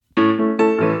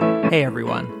Hey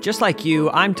everyone, just like you,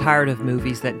 I'm tired of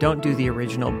movies that don't do the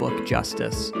original book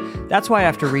justice. That's why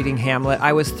after reading Hamlet,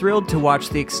 I was thrilled to watch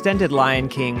the extended Lion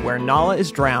King where Nala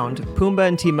is drowned, Pumbaa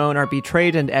and Timon are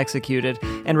betrayed and executed,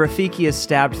 and Rafiki is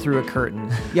stabbed through a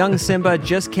curtain. Young Simba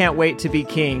just can't wait to be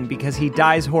king because he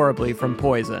dies horribly from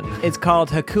poison. It's called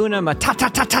Hakuna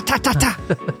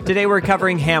Matata. Today we're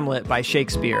covering Hamlet by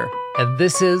Shakespeare. And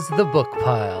this is The Book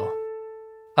Pile.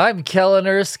 I'm Kellen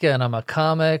Erskine. I'm a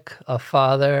comic, a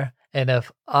father, and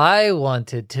if I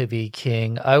wanted to be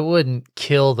king, I wouldn't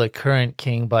kill the current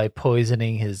king by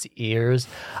poisoning his ears.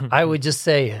 I would just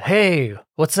say, hey,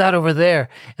 what's that over there?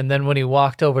 And then when he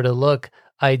walked over to look,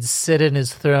 I'd sit in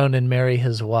his throne and marry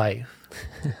his wife.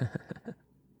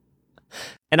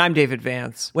 And I'm David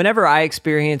Vance. Whenever I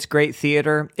experience great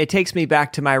theater, it takes me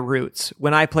back to my roots,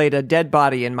 when I played a dead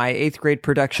body in my 8th grade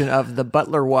production of The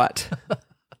Butler What?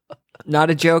 Not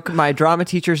a joke, my drama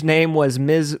teacher's name was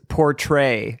Ms.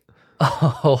 Portray.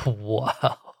 Oh,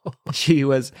 wow. She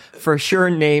was for sure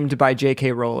named by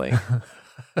J.K. Rowling.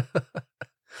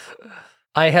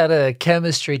 I had a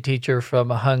chemistry teacher from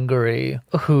Hungary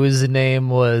whose name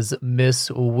was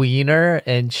Miss Wiener,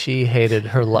 and she hated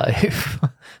her life.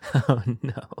 Oh,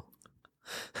 no.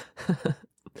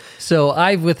 So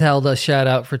I've withheld a shout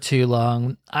out for too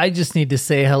long. I just need to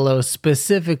say hello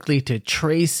specifically to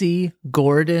Tracy,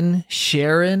 Gordon,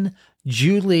 Sharon,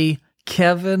 Julie,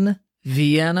 Kevin,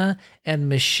 Vienna, and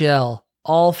Michelle.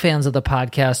 All fans of the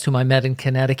podcast whom I met in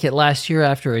Connecticut last year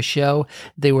after a show.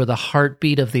 They were the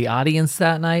heartbeat of the audience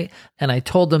that night, and I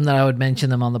told them that I would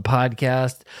mention them on the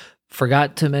podcast.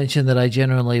 Forgot to mention that I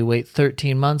generally wait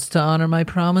 13 months to honor my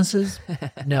promises.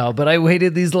 No, but I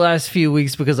waited these last few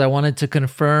weeks because I wanted to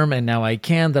confirm, and now I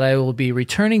can, that I will be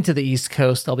returning to the East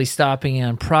Coast. I'll be stopping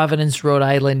in Providence, Rhode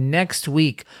Island next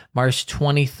week, March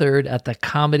 23rd at the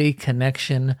Comedy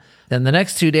Connection. Then the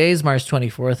next 2 days, March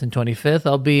 24th and 25th,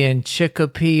 I'll be in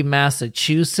Chicopee,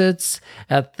 Massachusetts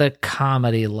at the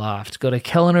Comedy Loft. Go to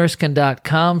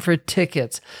kellenerskine.com for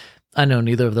tickets. I know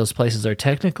neither of those places are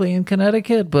technically in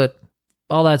Connecticut, but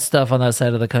all that stuff on that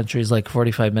side of the country is like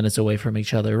 45 minutes away from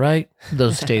each other, right?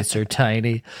 Those states are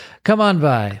tiny. Come on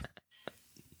by.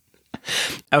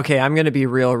 Okay, I'm going to be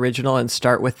real original and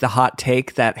start with the hot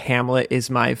take that Hamlet is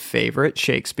my favorite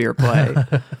Shakespeare play.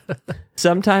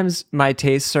 Sometimes my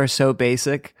tastes are so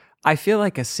basic, I feel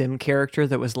like a sim character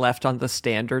that was left on the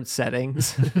standard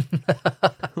settings.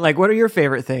 Like, what are your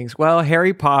favorite things? Well,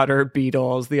 Harry Potter,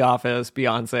 Beatles, The Office,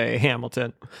 Beyonce,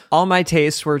 Hamilton. All my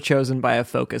tastes were chosen by a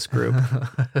focus group.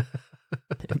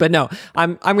 But no,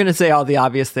 I'm going to say all the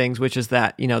obvious things, which is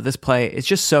that, you know, this play is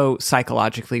just so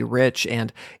psychologically rich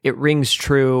and it rings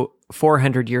true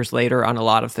 400 years later on a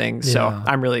lot of things. Yeah. So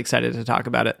I'm really excited to talk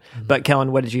about it. But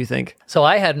Kellen, what did you think? So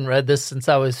I hadn't read this since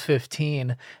I was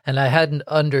 15 and I hadn't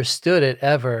understood it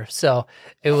ever. So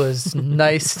it was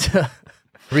nice to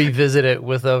revisit it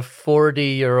with a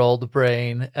 40-year-old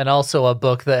brain and also a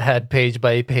book that had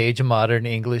page-by-page modern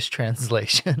English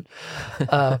translation.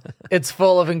 It's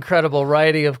full of incredible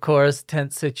writing, of course,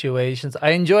 tense situations.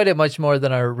 I enjoyed it much more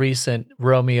than our recent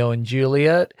Romeo and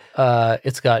Juliet.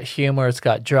 It's got humor, it's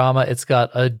got drama, it's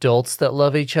got adults that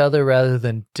love each other rather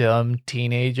than dumb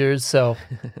teenagers. So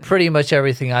pretty much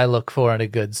everything I look for in a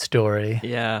good story.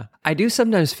 Yeah. I do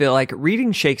sometimes feel like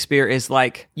reading Shakespeare is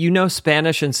like, you know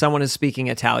Spanish and someone is speaking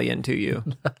Italian to you.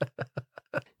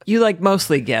 You like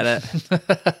mostly get it.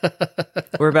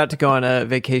 We're about to go on a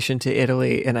vacation to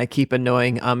Italy and I keep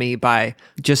annoying Ummi by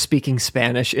just speaking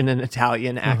Spanish in an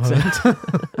Italian accent.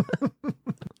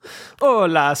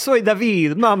 Hola, soy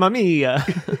David, mamma mia.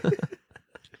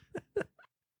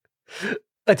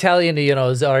 Italian, you know,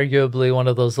 is arguably one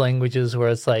of those languages where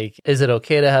it's like, is it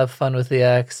okay to have fun with the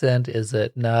accent? Is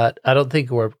it not? I don't think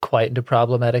we're quite into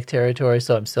problematic territory,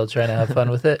 so I'm still trying to have fun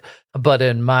with it. But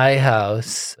in my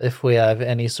house, if we have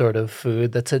any sort of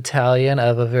food that's Italian, I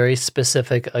have a very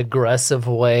specific, aggressive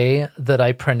way that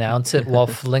I pronounce it while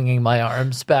flinging my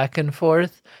arms back and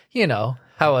forth. You know,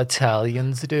 how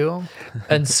Italians do.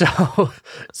 And so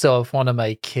if one of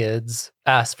my kids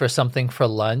asks for something for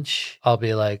lunch, I'll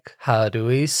be like, how do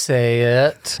we say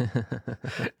it?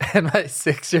 And my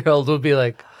 6-year-old will be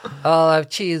like, I'll have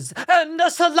cheese and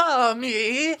a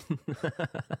salami.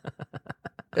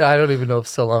 I don't even know if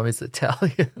salami's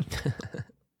Italian.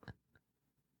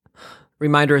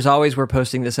 Reminder, as always, we're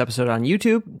posting this episode on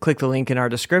YouTube. Click the link in our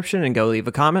description and go leave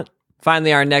a comment.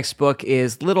 Finally, our next book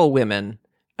is Little Women,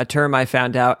 a term I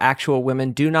found out actual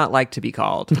women do not like to be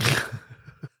called.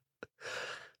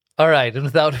 All right, and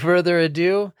without further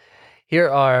ado, here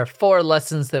are 4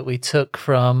 lessons that we took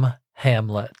from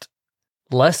Hamlet.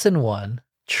 Lesson 1,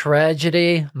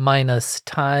 tragedy minus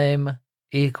time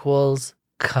equals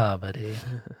comedy.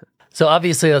 So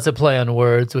obviously that's a play on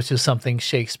words, which is something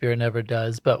Shakespeare never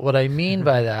does. But what I mean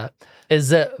by that is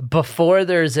that before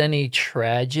there's any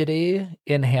tragedy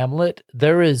in Hamlet,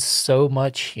 there is so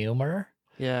much humor.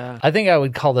 Yeah. I think I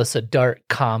would call this a dark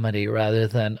comedy rather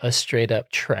than a straight up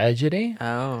tragedy.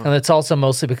 Oh. And it's also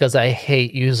mostly because I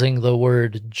hate using the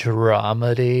word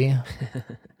dramedy.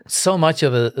 So much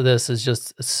of this is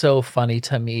just so funny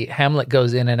to me. Hamlet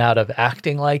goes in and out of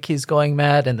acting like he's going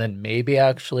mad and then maybe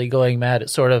actually going mad.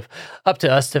 It's sort of up to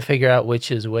us to figure out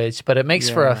which is which, but it makes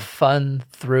for a fun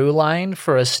through line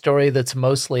for a story that's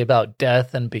mostly about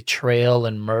death and betrayal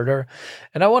and murder.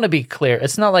 And I want to be clear,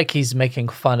 it's not like he's making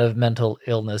fun of mental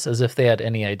illness as if they had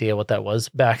any idea what that was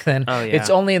back then. Oh, yeah.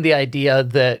 It's only the idea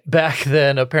that back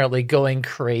then apparently going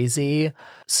crazy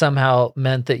somehow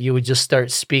meant that you would just start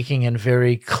speaking in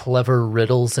very clever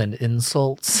riddles and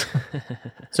insults.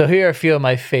 So here are a few of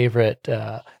my favorite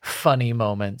funny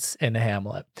moments in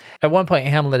Hamlet. At one point,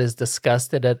 Hamlet is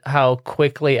disgusted at how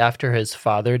quickly after his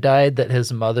father died that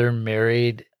his mother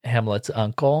married Hamlet's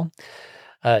uncle.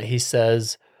 He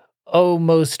says, "O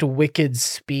most wicked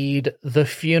speed, the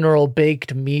funeral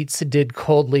baked meats did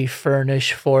coldly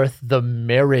furnish forth the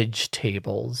marriage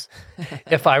tables."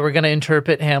 If I were going to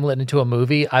interpret Hamlet into a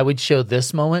movie, I would show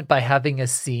this moment by having a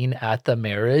scene at the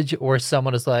marriage where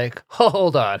someone is like,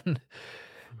 "Hold on,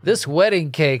 this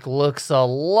wedding cake looks a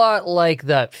lot like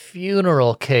that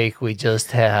funeral cake we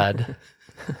just had."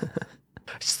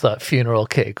 I just thought funeral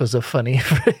cake was a funny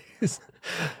phrase.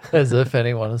 As if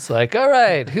anyone was like, "All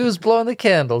right, who's blowing the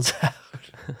candles out?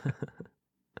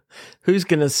 Who's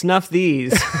going to snuff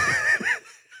these?"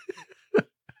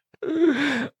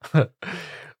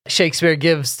 Shakespeare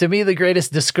gives, to me, the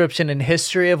greatest description in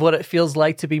history of what it feels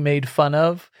like to be made fun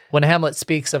of. When Hamlet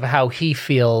speaks of how he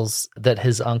feels that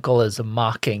his uncle is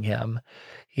mocking him,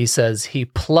 he says, "He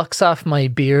plucks off my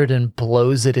beard and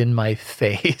blows it in my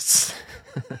face."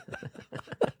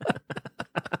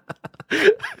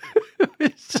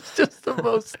 It's just the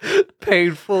most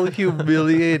painful,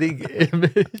 humiliating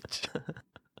image.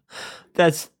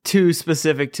 That's too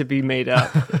specific to be made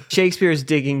up. Shakespeare's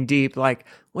digging deep, like,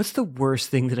 what's the worst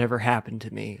thing that ever happened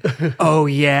to me? Oh,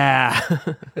 yeah.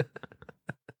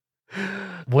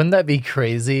 Wouldn't that be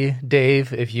crazy,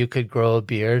 Dave, if you could grow a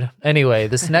beard? Anyway,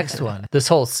 this next one. This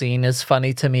whole scene is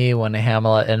funny to me when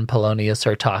Hamlet and Polonius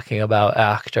are talking about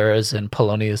actors, and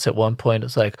Polonius at one point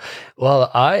is like,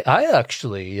 "Well, I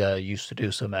actually used to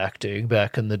do some acting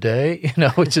back in the day,"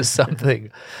 which is something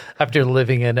after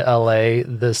living in LA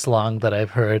this long that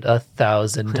I've heard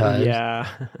 1,000 times. Yeah,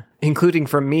 including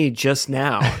from me just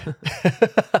now.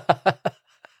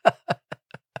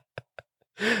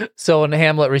 So when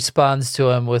Hamlet responds to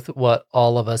him with what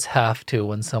all of us have to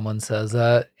when someone says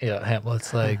that,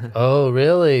 Hamlet's like, "Oh,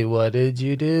 really? What did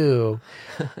you do?"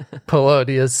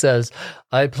 Polonius says,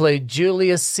 "I played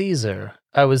Julius Caesar.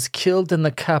 I was killed in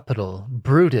the Capitol.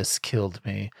 Brutus killed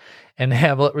me." And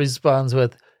Hamlet responds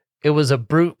with, "It was a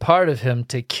brute part of him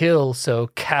to kill so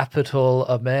capital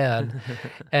a man."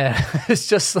 And it's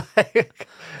just like,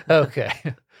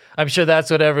 okay. I'm sure that's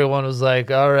what everyone was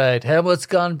like. All right, Hamlet's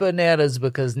gone bananas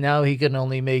because now he can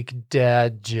only make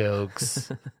dad jokes.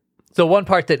 So one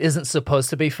part that isn't supposed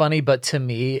to be funny, but to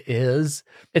me is,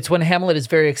 it's when Hamlet is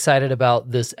very excited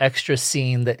about this extra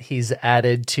scene that he's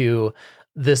added to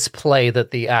this play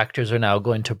that the actors are now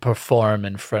going to perform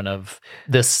in front of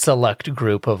this select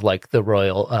group of like the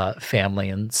royal family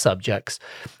and subjects.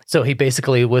 So he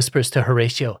basically whispers to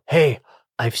Horatio, "Hey,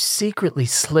 I've secretly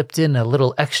slipped in a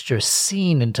little extra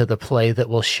scene into the play that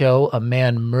will show a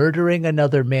man murdering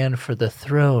another man for the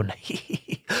throne.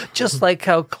 Just like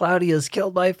how Claudius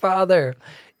killed my father."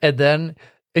 And then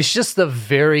it's just the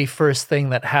very first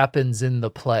thing that happens in the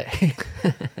play.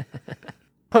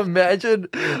 Imagine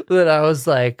that I was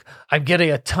like, "I'm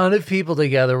getting a ton of people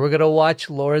together. We're going to watch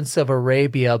Lawrence of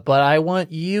Arabia, but I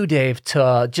want you, Dave,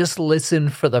 to just listen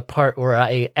for the part where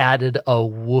I added a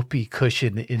whoopee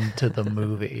cushion into the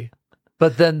movie."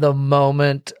 But then the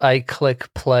moment I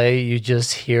click play, you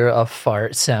just hear a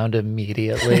fart sound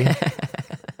immediately.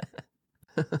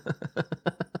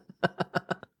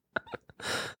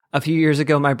 A few years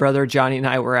ago, my brother Johnny and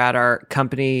I were at our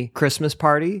company Christmas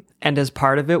party, and as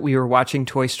part of it, we were watching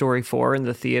Toy Story 4 in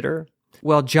the theater.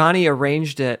 Well, Johnny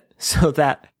arranged it so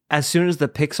that as soon as the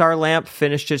Pixar lamp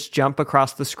finished its jump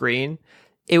across the screen,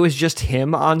 it was just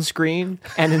him on screen,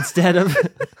 and instead of...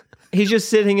 He's just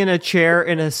sitting in a chair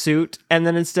in a suit, and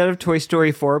then instead of Toy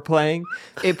Story 4 playing,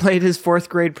 it played his fourth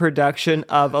grade production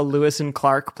of a Lewis and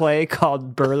Clark play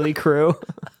called Burly Crew.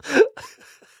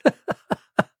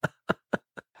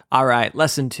 All right,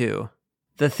 lesson 2.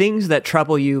 The things that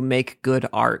trouble you make good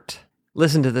art.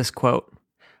 Listen to this quote.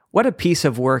 What a piece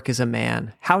of work is a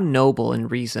man, how noble in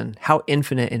reason, how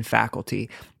infinite in faculty,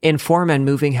 in form and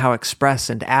moving how express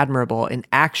and admirable, in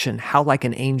action how like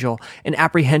an angel, in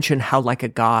apprehension how like a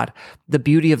god, the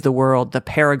beauty of the world, the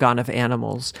paragon of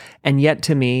animals, and yet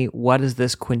to me, what is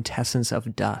this quintessence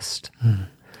of dust?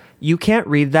 You can't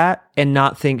read that and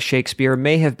not think Shakespeare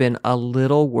may have been a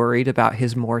little worried about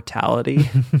his mortality.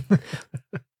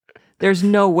 There's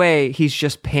no way he's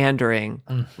just pandering.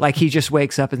 Like he just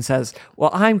wakes up and says,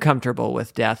 well, I'm comfortable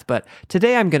with death, but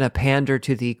today I'm going to pander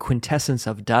to the quintessence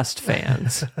of dust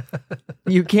fans.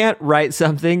 You can't write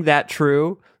something that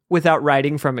true without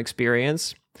writing from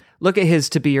experience. Look at his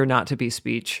to be or not to be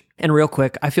speech. And real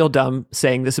quick, I feel dumb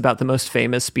saying this about the most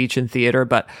famous speech in theater,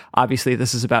 but obviously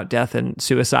this is about death and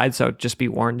suicide, so just be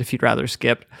warned if you'd rather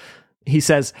skip. He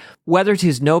says, whether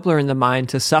 'tis nobler in the mind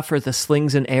to suffer the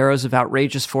slings and arrows of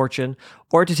outrageous fortune,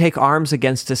 or to take arms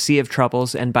against a sea of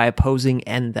troubles and by opposing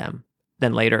end them.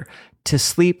 Then later, to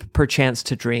sleep perchance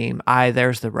to dream, aye,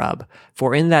 there's the rub,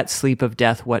 for in that sleep of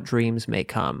death what dreams may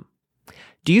come.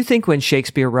 Do you think when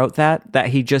Shakespeare wrote that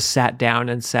he just sat down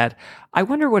and said, I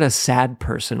wonder what a sad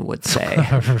person would say?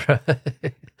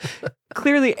 Right.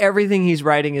 Clearly, everything he's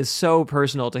writing is so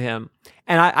personal to him.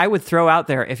 And I would throw out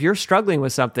there, if you're struggling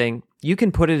with something, you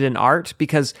can put it in art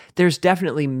because there's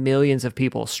definitely millions of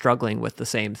people struggling with the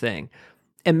same thing.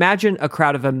 Imagine a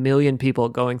crowd of 1 million people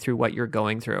going through what you're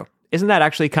going through. Isn't that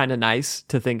actually kind of nice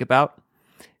to think about?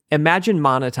 Imagine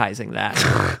monetizing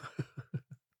that.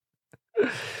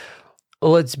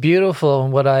 Well, it's beautiful.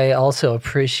 And what I also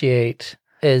appreciate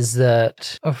is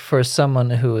that for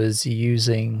someone who is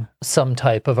using some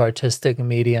type of artistic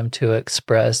medium to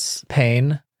express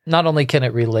pain, not only can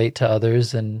it relate to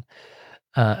others and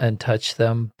touch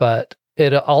them, but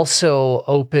it also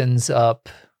opens up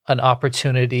an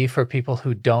opportunity for people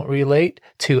who don't relate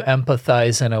to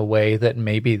empathize in a way that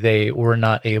maybe they were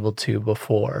not able to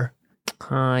before.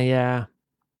 Yeah.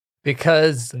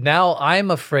 Because now I'm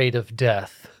afraid of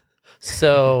death.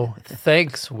 So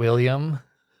thanks, William.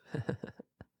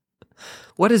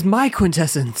 What is my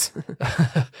quintessence?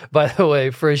 By the way,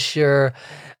 for sure,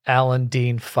 Alan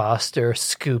Dean Foster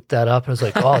scooped that up and was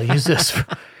like, oh, I'll use this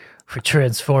for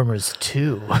Transformers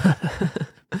 2.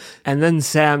 And then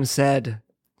Sam said,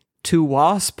 to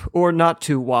wasp or not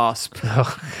to wasp?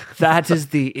 That is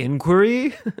the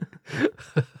inquiry?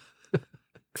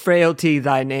 Frailty,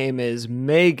 thy name is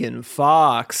Megan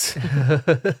Fox.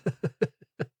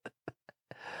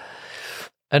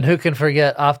 And who can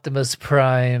forget Optimus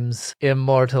Prime's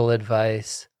immortal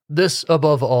advice? This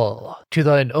above all, to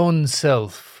thine own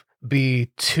self,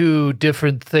 be two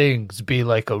different things. Be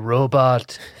like a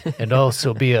robot and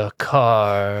also be a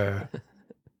car.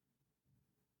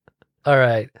 All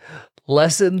right.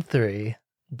 Lesson 3,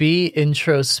 be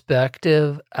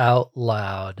introspective out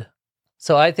loud.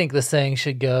 So I think the saying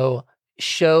should go,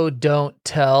 show, don't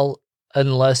tell,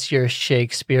 unless you're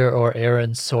Shakespeare or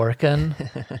Aaron Sorkin.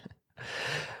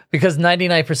 Because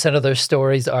 99% of their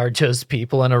stories are just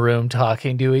people in a room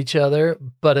talking to each other,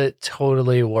 but it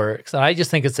totally works. And I just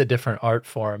think it's a different art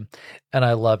form, and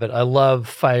I love it. I love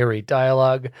fiery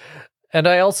dialogue, and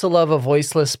I also love a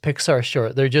voiceless Pixar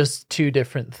short. They're just two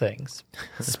different things.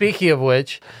 Speaking of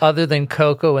which, other than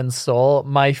Coco and Soul,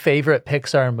 my favorite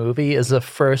Pixar movie is the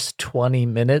first 20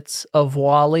 minutes of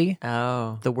WALL-E.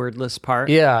 Oh, the wordless part?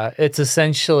 Yeah, it's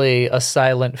essentially a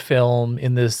silent film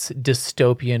in this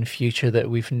dystopian future that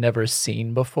we've never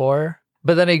seen before.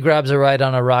 But then he grabs a ride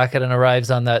on a rocket and arrives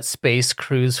on that space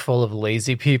cruise full of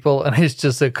lazy people, and it's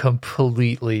just a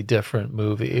completely different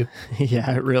movie.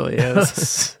 Yeah, it really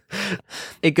is.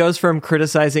 It goes from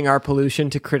criticizing our pollution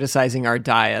to criticizing our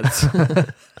diets.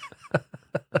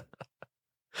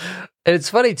 It's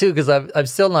funny, too, because I'm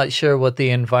still not sure what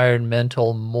the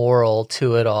environmental moral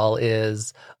to it all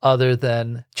is, other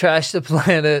than trash the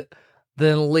planet,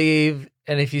 then leave,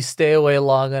 and if you stay away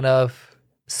long enough,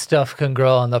 stuff can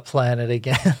grow on the planet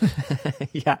again.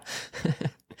 Yeah.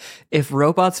 If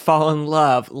robots fall in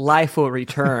love, life will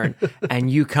return, and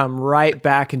you come right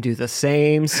back and do the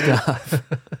same stuff.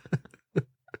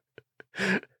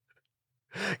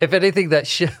 If anything, that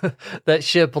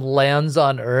ship lands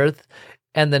on Earth,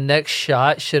 and the next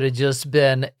shot should have just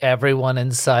been everyone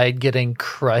inside getting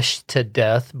crushed to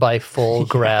death by full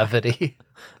gravity.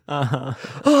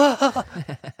 Uh-huh.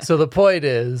 So the point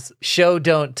is, show,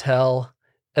 don't tell,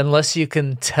 unless you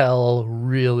can tell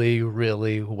really,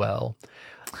 really well.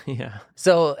 Yeah.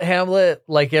 So Hamlet,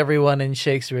 like everyone in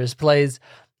Shakespeare's plays,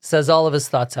 says all of his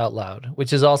thoughts out loud,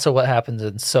 which is also what happens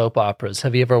in soap operas.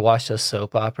 Have you ever watched a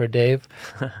soap opera, Dave?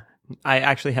 I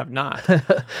actually have not.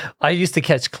 I used to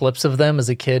catch clips of them as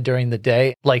a kid during the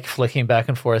day, like flicking back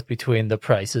and forth between the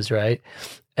Prices Right.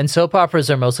 And soap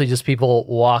operas are mostly just people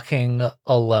walking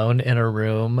alone in a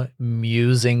room,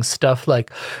 musing stuff like,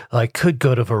 I could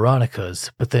go to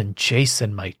Veronica's, but then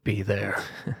Jason might be there.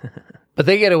 But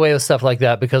they get away with stuff like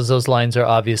that because those lines are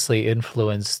obviously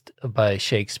influenced by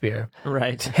Shakespeare.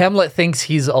 Right. Hamlet thinks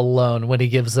he's alone when he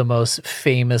gives the most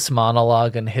famous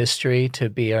monologue in history, To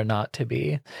Be or Not to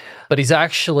Be. But he's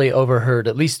actually overheard,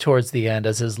 at least towards the end,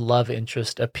 as his love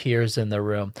interest appears in the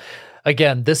room.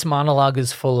 Again, this monologue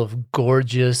is full of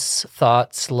gorgeous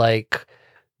thoughts like,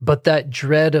 but that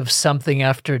dread of something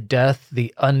after death,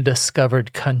 the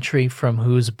undiscovered country from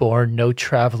whose bourne no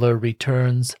traveler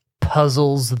returns,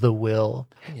 puzzles the will.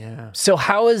 Yeah. So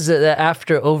how is it that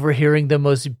after overhearing the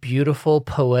most beautiful,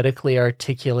 poetically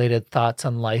articulated thoughts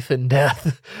on life and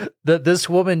death, that this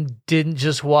woman didn't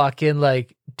just walk in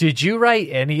like, did you write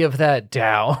any of that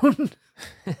down?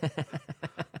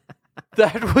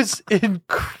 That was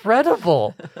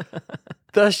incredible.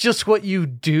 That's just what you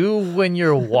do when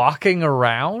you're walking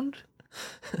around?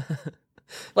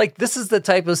 Like, this is the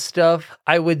type of stuff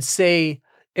I would say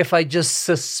if I just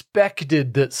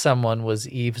suspected that someone was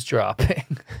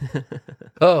eavesdropping.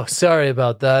 Oh, sorry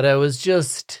about that. I was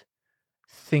just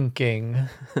thinking.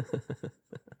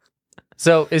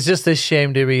 So it's just a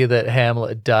shame to me that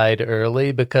Hamlet died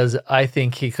early because I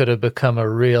think he could have become a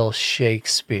real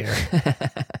Shakespeare.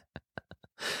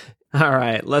 All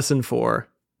right, lesson 4.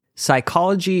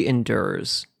 Psychology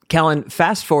endures. Kellen,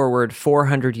 fast forward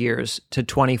 400 years to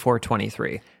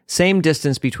 2423. Same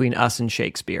distance between us and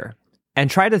Shakespeare. And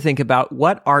try to think about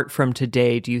what art from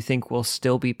today do you think will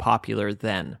still be popular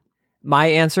then? My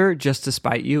answer, just to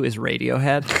spite you, is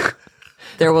Radiohead.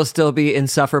 There will still be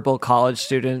insufferable college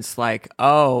students like,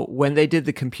 oh, when they did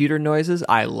the computer noises,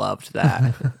 I loved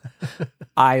that.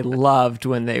 I loved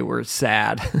when they were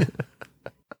sad.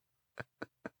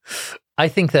 I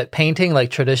think that painting,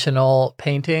 like traditional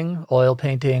painting, oil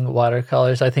painting,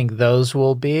 watercolors, I think those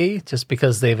will be just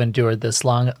because they've endured this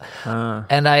long.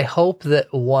 And I hope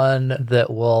that one that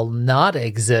will not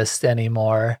exist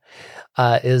anymore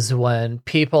is when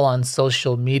people on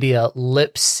social media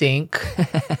lip sync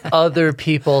other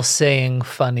people saying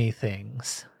funny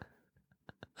things.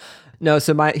 No,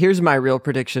 so here's my real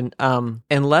prediction.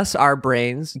 Unless our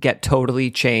brains get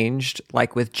totally changed,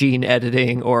 like with gene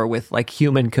editing or with like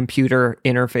human computer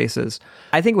interfaces,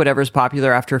 I think whatever's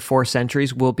popular after 4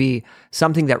 centuries will be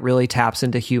something that really taps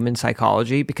into human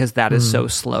psychology because that is so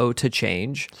slow to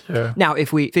change. Sure. Now,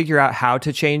 if we figure out how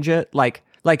to change it, like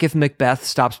if Macbeth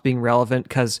stops being relevant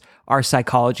because our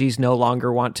psychologies no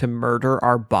longer want to murder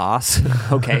our boss.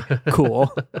 Okay,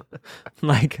 cool.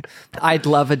 Like, I'd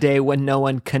love a day when no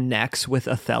one connects with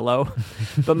Othello.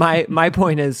 But my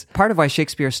point is, part of why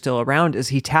Shakespeare's still around is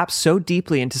he taps so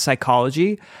deeply into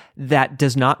psychology that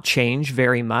does not change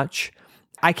very much.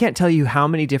 I can't tell you how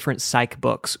many different psych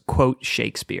books quote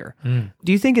Shakespeare.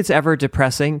 Do you think it's ever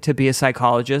depressing to be a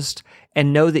psychologist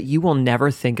and know that you will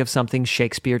never think of something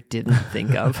Shakespeare didn't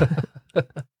think of?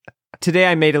 Today,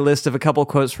 I made a list of a couple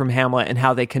quotes from Hamlet and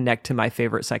how they connect to my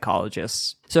favorite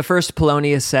psychologists. So first,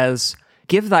 Polonius says,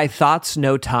 "Give thy thoughts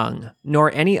no tongue,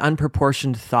 nor any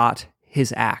unproportioned thought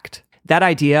his act." That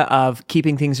idea of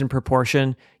keeping things in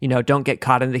proportion, don't get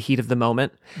caught in the heat of the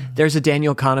moment. There's a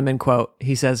Daniel Kahneman quote.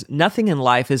 He says, "Nothing in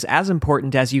life is as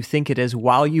important as you think it is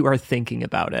while you are thinking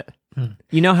about it."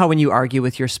 You know how when you argue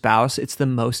with your spouse, it's the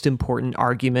most important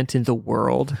argument in the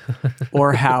world?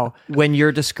 Or how when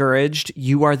you're discouraged,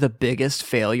 you are the biggest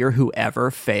failure who ever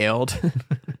failed?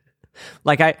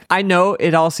 Like, I know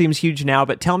it all seems huge now,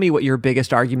 but tell me what your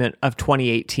biggest argument of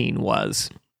 2018 was.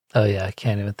 Oh, yeah, I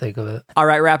can't even think of it. All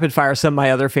right, rapid fire some of my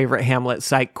other favorite Hamlet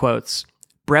psych quotes.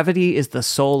 "Brevity is the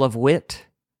soul of wit.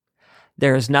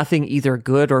 There is nothing either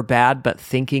good or bad, but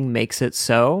thinking makes it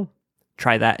so."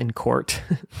 Try that in court.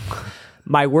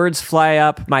 "My words fly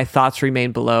up, my thoughts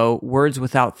remain below. Words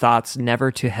without thoughts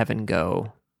never to heaven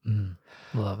go."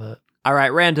 Love it. All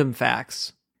right, random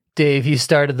facts. Dave, you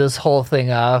started this whole thing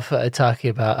off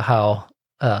talking about how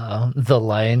The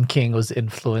Lion King was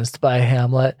influenced by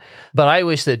Hamlet, but I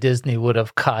wish that Disney would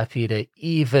have copied it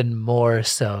even more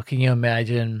so. Can you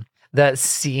imagine that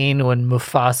scene when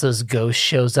Mufasa's ghost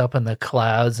shows up in the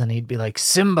clouds and he'd be like,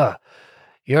 "Simba,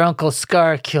 your Uncle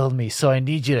Scar killed me, so I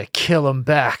need you to kill him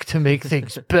back to make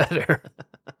things better.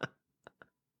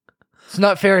 It's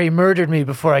not fair he murdered me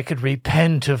before I could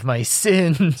repent of my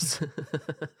sins.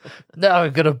 Now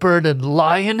I'm going to burn in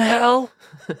lion hell?"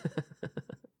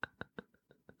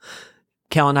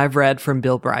 Kellen, I've read from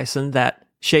Bill Bryson that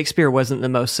Shakespeare wasn't the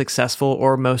most successful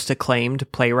or most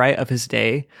acclaimed playwright of his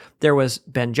day. There was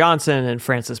Ben Jonson and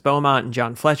Francis Beaumont and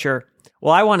John Fletcher.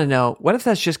 Well, I want to know, what if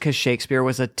that's just because Shakespeare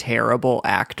was a terrible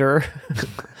actor?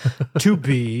 To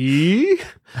be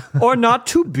or not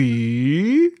to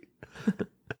be?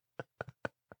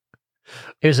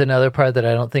 Here's another part that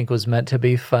I don't think was meant to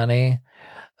be funny,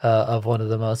 of one of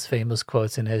the most famous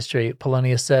quotes in history.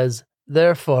 Polonius says,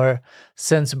 "Therefore,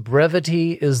 since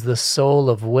brevity is the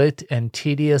soul of wit and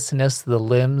tediousness the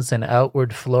limbs and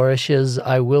outward flourishes,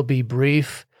 I will be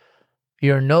brief.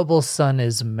 Your noble son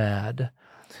is mad."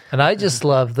 And I just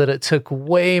love that it took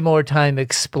way more time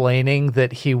explaining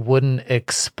that he wouldn't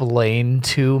explain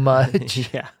too much.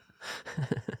 Yeah.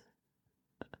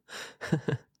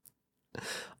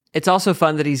 It's also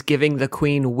fun that he's giving the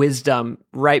queen wisdom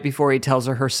right before he tells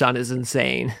her son is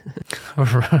insane.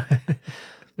 Right.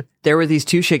 There were these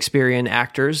two Shakespearean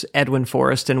actors, Edwin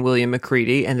Forrest and William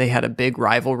Macready, and they had a big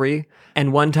rivalry.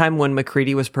 And one time when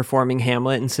Macready was performing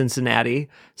Hamlet in Cincinnati,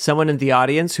 someone in the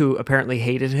audience who apparently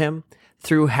hated him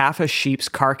threw half a sheep's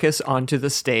carcass onto the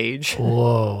stage.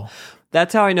 Whoa.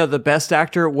 That's how I know the best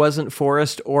actor wasn't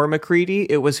Forrest or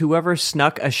Macready. It was whoever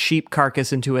snuck a sheep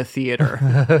carcass into a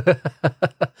theater.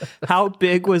 How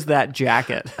big was that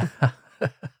jacket?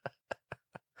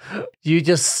 You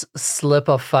just slip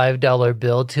a $5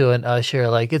 bill to an usher,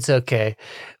 like, it's okay.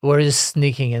 We're just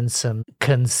sneaking in some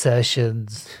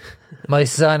concessions. My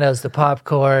son has the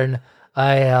popcorn.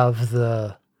 I have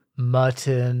the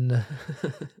mutton.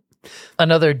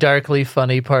 Another darkly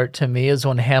funny part to me is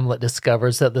when Hamlet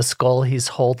discovers that the skull he's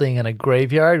holding in a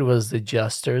graveyard was the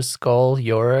jester's skull,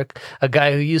 Yorick, a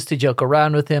guy who used to joke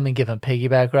around with him and give him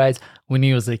piggyback rides when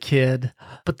he was a kid.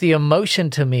 But the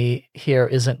emotion to me here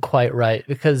isn't quite right,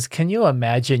 because can you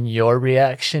imagine your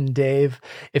reaction, Dave,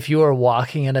 if you were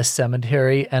walking in a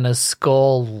cemetery and a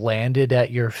skull landed at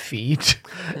your feet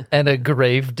and a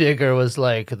gravedigger was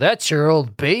like, "That's your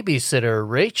old babysitter,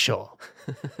 Rachel."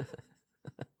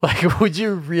 Like, would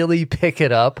you really pick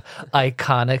it up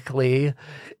iconically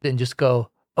and just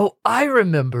go, "Oh, I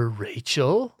remember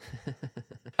Rachel"?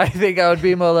 I think I would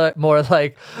be more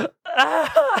like,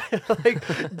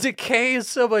 like, decay is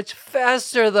so much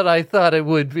faster than I thought it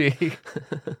would be.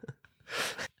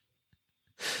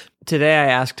 Today I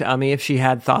asked Ami if she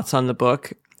had thoughts on the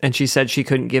book, and she said she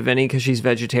couldn't give any because she's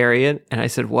vegetarian. And I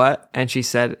said, "What?" And she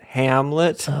said,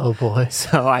 "Hamlet." Oh, boy.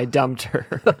 So I dumped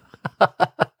her.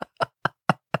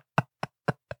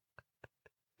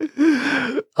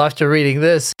 After reading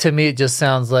this, to me, it just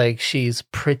sounds like she's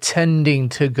pretending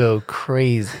to go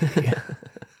crazy.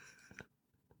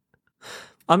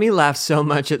 Ami laughs so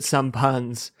much at some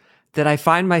puns that I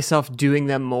find myself doing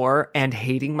them more and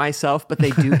hating myself, but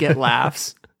they do get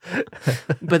laughs.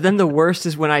 But then the worst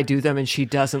is when I do them and she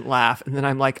doesn't laugh. And then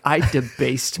I'm like, I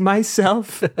debased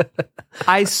myself.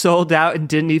 I sold out and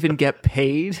didn't even get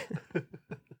paid.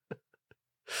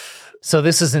 So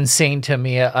this is insane to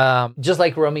me. Just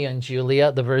like Romeo and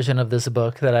Juliet, the version of this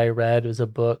book that I read was a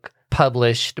book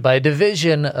published by a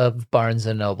division of Barnes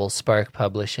 & Noble, Spark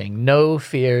Publishing. No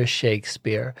Fear,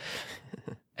 Shakespeare.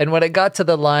 And when it got to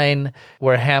the line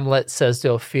where Hamlet says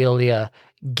to Ophelia,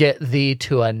 "Get thee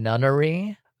to a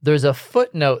nunnery," there's a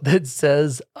footnote that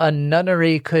says a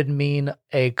nunnery could mean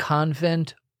a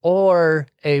convent or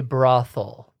a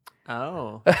brothel.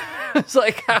 Oh. It's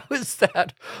like, how is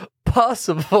that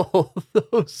possible?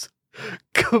 Those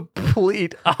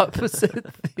complete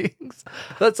opposite things.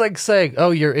 That's like saying,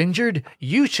 "Oh, you're injured?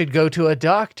 You should go to a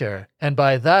doctor." And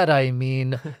by that, I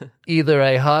mean either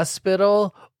a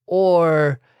hospital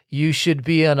or you should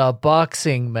be in a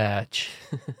boxing match.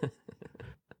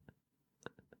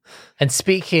 And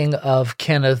speaking of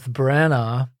Kenneth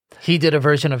Branagh, he did a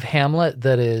version of Hamlet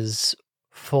that is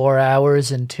 4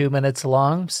 hours and 2 minutes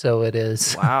long. So it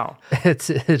is. Wow. It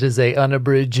is a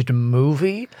unabridged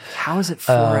movie. How is it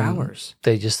 4 hours?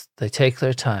 They take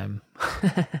their time.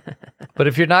 But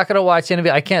if you're not going to watch any of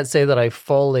it, I can't say that I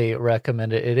fully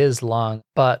recommend it. It is long.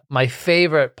 But my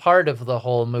favorite part of the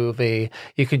whole movie,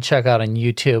 you can check out on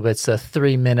YouTube. It's a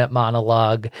 3-minute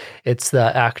monologue. It's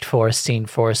the Act 4, Scene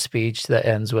 4 speech that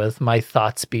ends with, "My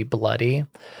thoughts be bloody."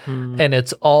 And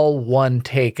it's all one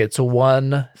take. It's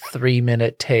one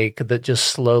 3-minute take that just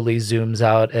slowly zooms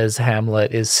out as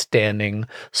Hamlet is standing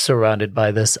surrounded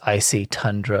by this icy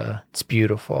tundra. It's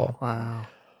beautiful. Wow.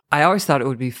 I always thought it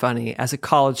would be funny as a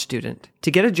college student to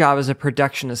get a job as a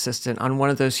production assistant on one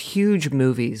of those huge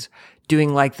movies,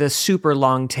 doing like the super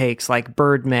long takes like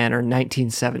Birdman or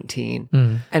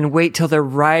 1917, and wait till they're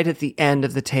right at the end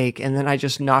of the take, and then I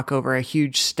just knock over a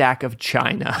huge stack of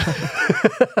china.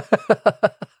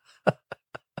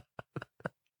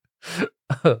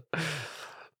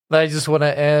 I just want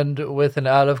to end with an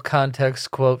out of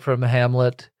context quote from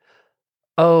Hamlet.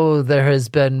 Oh, there has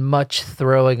been much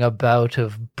throwing about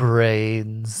of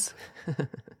brains.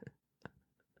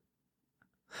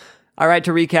 All right,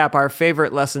 to recap our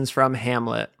favorite lessons from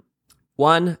Hamlet.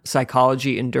 1,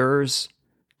 psychology endures.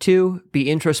 2, be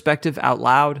introspective out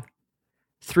loud.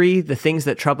 3, the things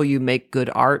that trouble you make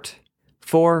good art.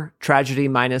 4, tragedy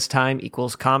minus time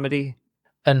equals comedy.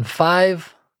 And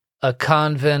 5, a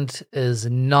convent is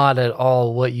not at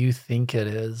all what you think it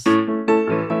is.